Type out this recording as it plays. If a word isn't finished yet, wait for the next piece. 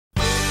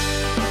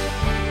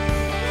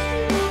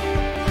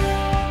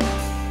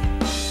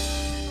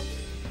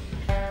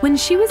When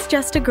she was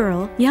just a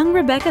girl, young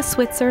Rebecca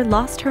Switzer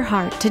lost her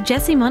heart to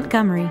Jesse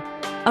Montgomery,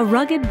 a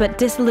rugged but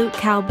dissolute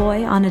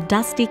cowboy on a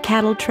dusty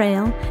cattle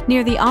trail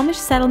near the Amish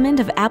settlement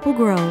of Apple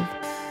Grove.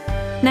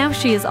 Now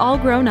she is all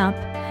grown up,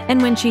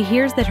 and when she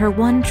hears that her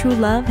one true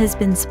love has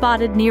been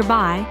spotted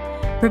nearby,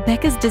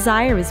 Rebecca's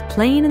desire is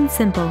plain and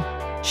simple.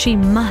 She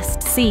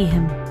must see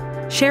him.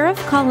 Sheriff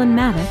Colin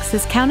Maddox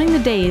is counting the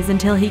days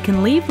until he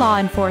can leave law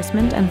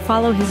enforcement and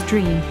follow his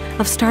dream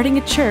of starting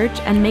a church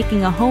and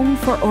making a home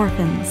for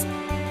orphans.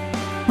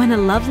 When a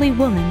lovely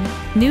woman,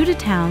 new to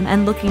town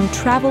and looking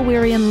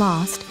travel-weary and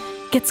lost,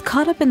 gets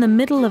caught up in the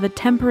middle of a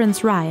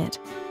temperance riot,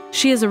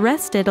 she is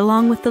arrested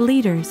along with the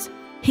leaders.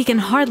 He can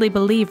hardly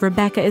believe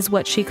Rebecca is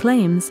what she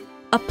claims,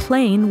 a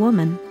plain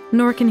woman,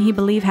 nor can he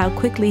believe how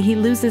quickly he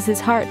loses his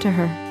heart to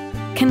her.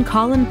 Can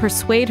Colin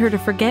persuade her to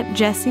forget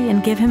Jesse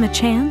and give him a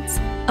chance?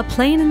 A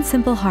Plain and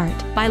Simple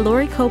Heart by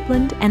Lori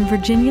Copeland and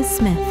Virginia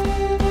Smith.